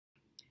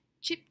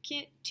Chip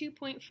Kit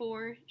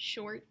 2.4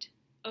 Short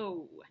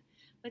O.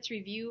 Let's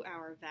review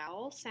our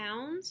vowel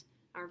sounds,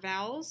 our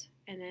vowels,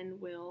 and then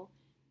we'll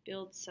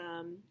build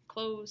some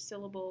closed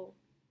syllable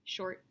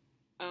short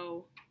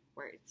O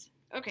words.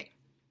 Okay,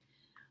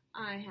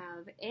 I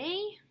have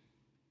A,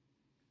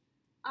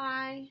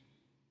 I,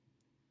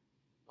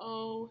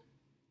 O,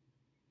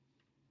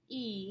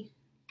 E,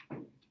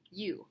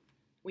 U.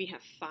 We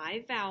have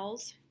 5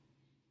 vowels,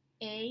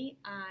 A,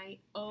 I,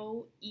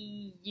 O,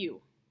 E,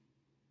 U.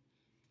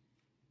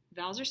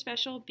 Vowels are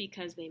special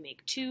because they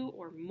make 2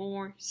 or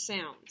more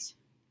sounds.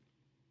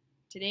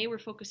 Today we're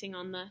focusing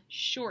on the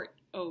short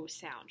O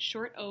sound.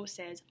 Short O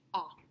says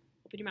ah.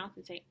 Open your mouth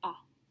and say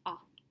ah, ah,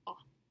 ah.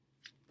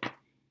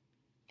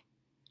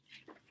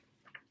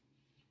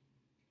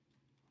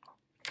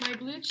 My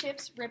blue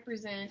chips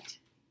represent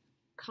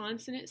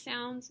consonant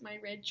sounds. My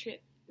red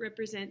chip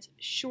represents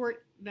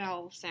short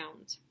vowel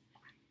sounds.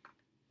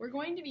 We're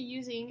going to be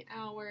using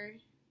our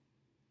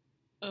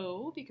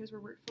O because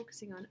we're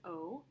focusing on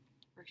O.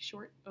 Our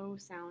short O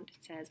sound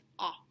says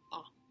ah,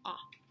 ah, ah.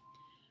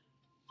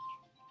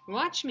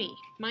 Watch me.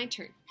 My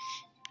turn.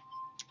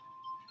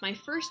 My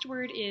first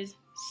word is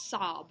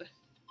sob.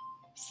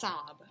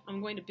 Sob. I'm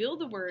going to build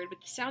the word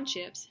with the sound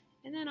chips,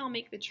 and then I'll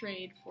make the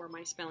trade for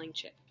my spelling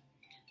chip.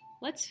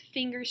 Let's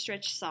finger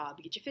stretch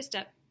sob. Get your fist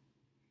up.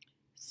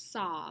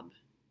 Sob.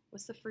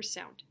 What's the first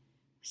sound?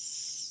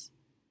 S.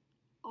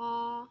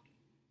 Ah.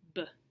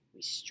 B.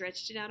 We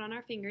stretched it out on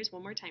our fingers.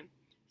 One more time.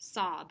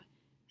 Sob.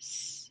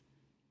 S.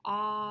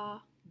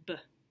 Ah, b.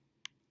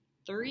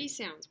 3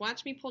 sounds.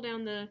 Watch me pull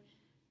down the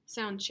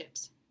sound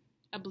chips.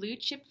 A blue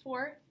chip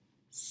for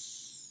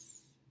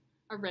s.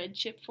 A red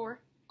chip for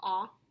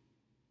ah.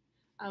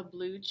 A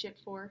blue chip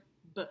for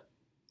b.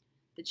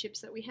 The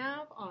chips that we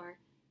have are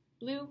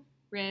blue,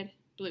 red,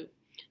 blue.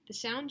 The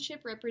sound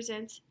chip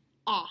represents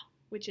ah,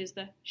 which is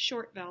the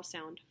short vowel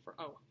sound for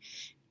O.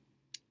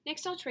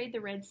 Next, I'll trade the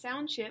red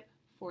sound chip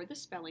for the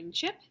spelling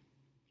chip.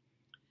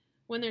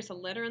 When there's a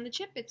letter on the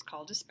chip, it's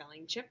called a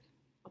spelling chip.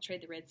 I'll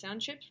trade the red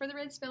sound chip for the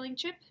red spelling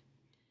chip.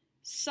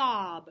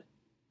 Sob.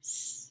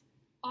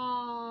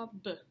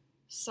 S-A-B.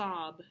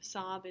 Sob.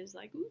 Sob is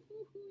like, ooh,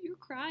 you're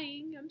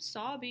crying. I'm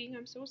sobbing.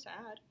 I'm so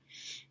sad.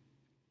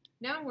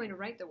 Now I'm going to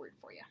write the word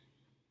for you.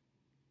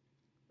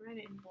 Write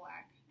it in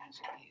black. That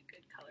should be a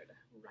good color to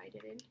write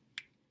it in.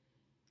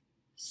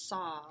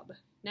 Sob.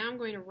 Now I'm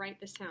going to write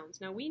the sounds.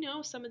 Now we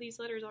know some of these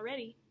letters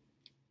already.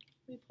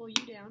 Let me pull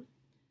you down.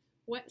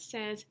 What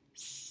says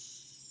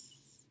S?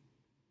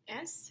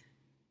 S?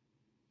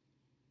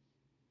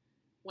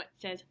 What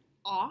says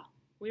ah?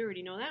 We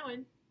already know that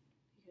one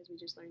because we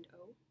just learned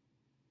O.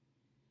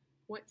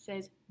 What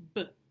says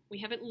b? We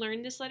haven't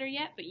learned this letter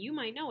yet, but you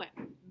might know it.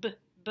 B,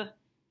 b,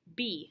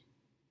 B.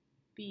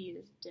 B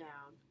is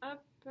down,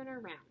 up, and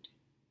around.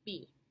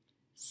 B.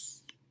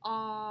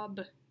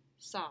 Sob,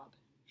 sob.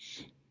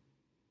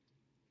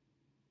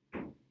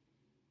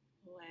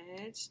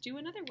 Let's do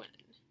another one.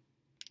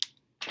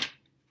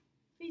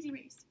 Racy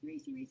race,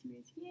 racy, racy,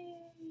 race. Yay!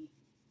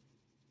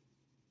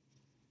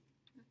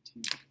 Not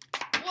too.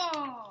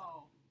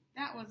 Whoa!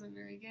 That wasn't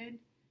very good.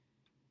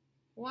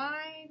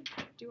 Why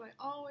do I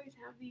always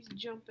have these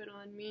jumping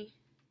on me?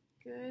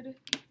 Good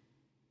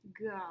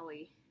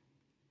golly.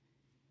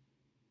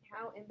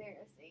 How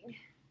embarrassing.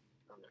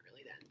 I'm not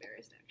really that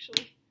embarrassed,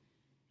 actually.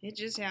 It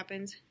just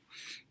happens.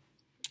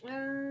 I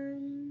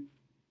don't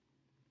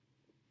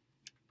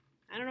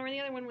know where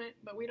the other one went,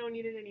 but we don't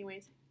need it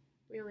anyways.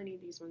 We only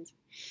need these ones.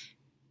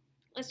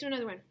 Let's do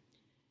another one.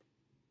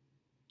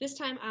 This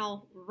time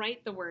I'll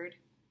write the word,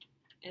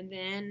 and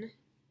then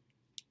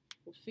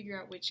we'll figure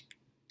out which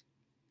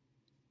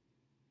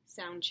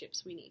sound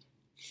chips we need.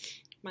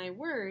 My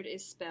word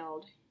is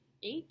spelled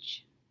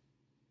H-O-T.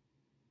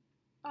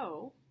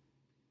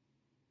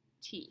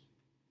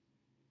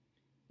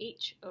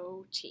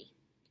 H-O-T.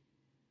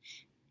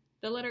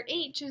 The letter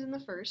H is in the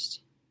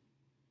first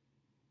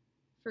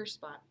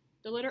spot.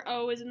 The letter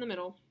O is in the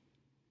middle,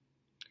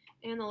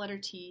 and the letter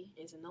T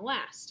is in the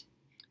last.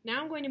 Now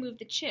I'm going to move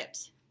the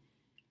chips.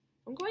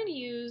 I'm going to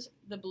use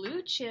the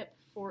blue chip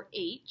for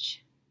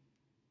H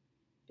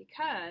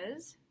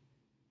because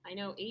I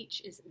know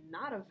H is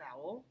not a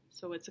vowel,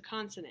 so it's a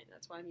consonant.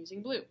 That's why I'm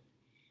using blue.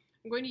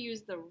 I'm going to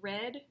use the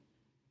red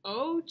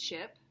O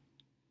chip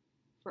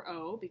for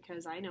O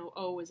because I know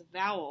O is a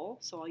vowel,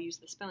 so I'll use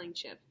the spelling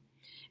chip.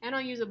 And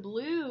I'll use a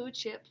blue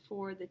chip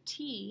for the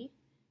T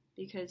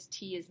because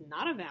T is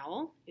not a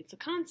vowel, it's a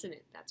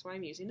consonant. That's why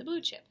I'm using the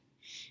blue chip.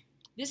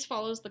 This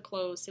follows the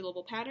closed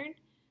syllable pattern.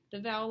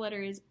 The vowel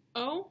letter is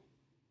O.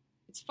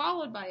 It's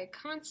followed by a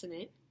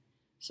consonant,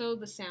 so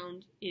the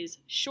sound is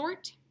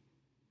short.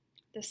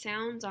 The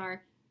sounds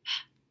are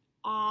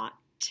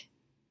h-ot.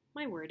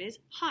 My word is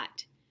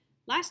hot.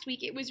 Last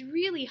week it was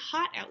really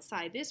hot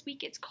outside. This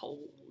week it's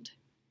cold.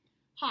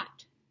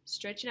 Hot.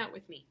 Stretch it out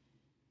with me.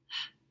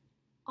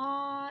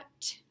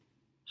 Hot.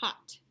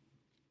 Hot.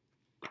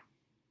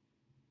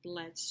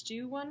 Let's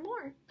do one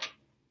more.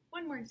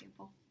 One more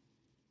example.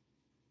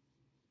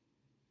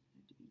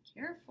 Have to be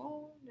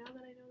careful now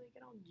that I know they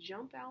can all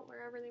jump out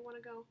wherever they want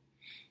to go.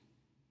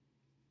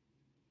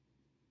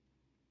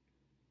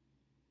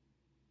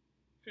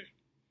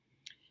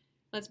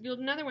 Let's build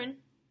another one.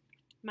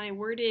 My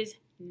word is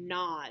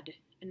nod.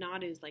 A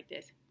nod is like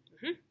this.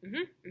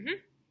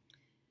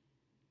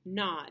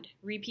 Nod.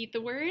 Repeat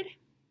the word.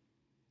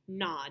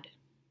 Nod.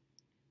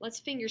 Let's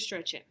finger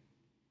stretch it.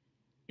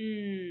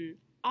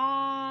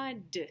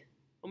 Odd.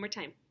 One more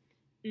time.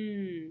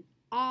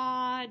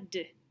 Odd.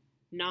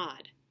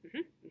 Nod.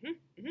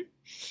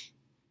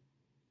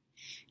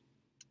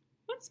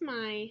 What's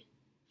my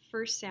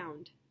first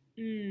sound?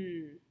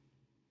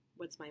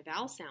 What's my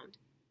vowel sound?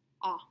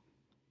 Ah.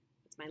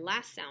 What's my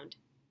last sound?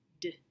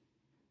 D.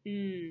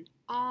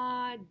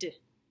 Odd.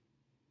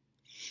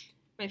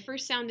 My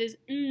first sound is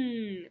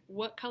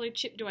What color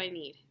chip do I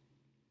need?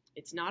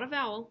 It's not a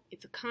vowel,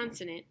 it's a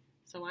consonant,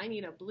 so I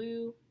need a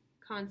blue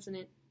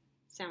consonant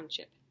sound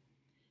chip.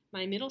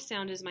 My middle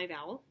sound is my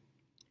vowel.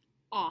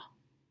 Ah.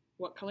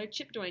 What color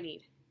chip do I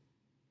need?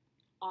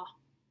 Ah.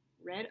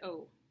 Red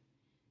O.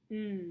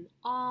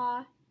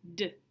 Ah.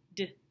 D.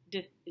 D.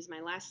 D is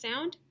my last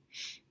sound.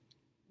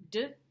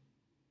 D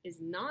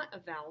is not a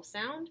vowel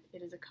sound,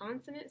 it is a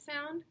consonant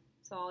sound,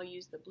 so I'll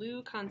use the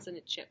blue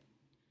consonant chip.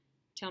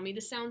 Tell me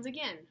the sounds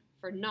again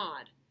for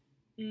nod.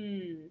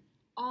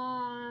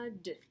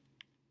 Odd.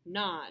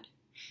 Nod.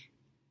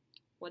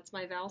 What's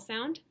my vowel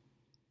sound?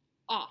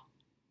 Ah.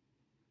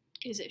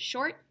 Is it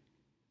short?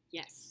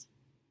 Yes.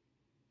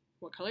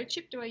 What color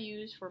chip do I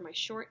use for my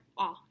short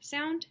ah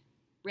sound?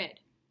 Red.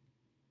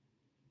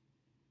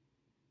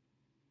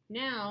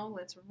 Now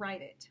let's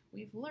write it.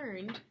 We've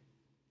learned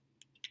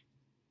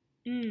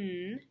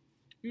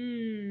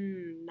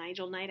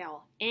Nigel Night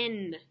Owl.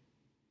 N.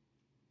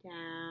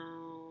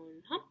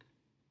 Down, hump.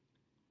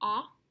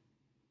 Ah.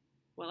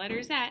 What letter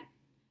is that?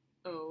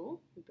 O.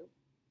 We've been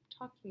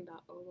talking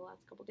about O the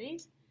last couple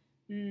days.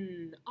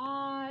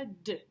 Ah,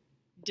 D.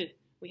 D.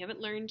 We haven't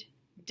learned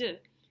D,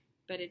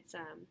 but it's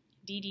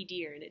D,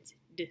 deer, and it's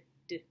D,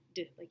 D,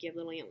 D, like you have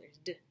little antlers.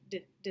 D,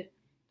 D, D.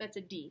 That's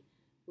a D.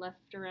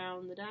 Left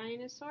around the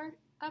dinosaur,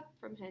 up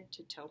from head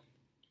to toe.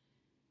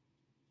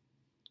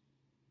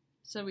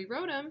 So we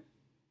wrote them.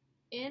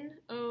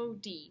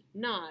 N-O-D.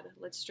 Nod.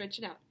 Let's stretch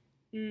it out.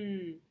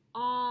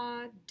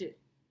 Odd.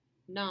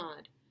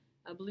 Nod.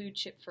 A blue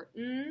chip for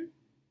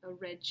a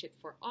red chip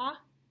for ah,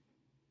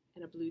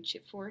 and a blue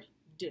chip for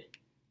d.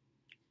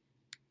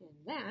 And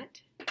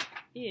that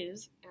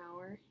is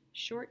our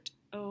short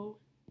O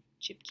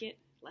chip kit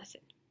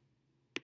lesson.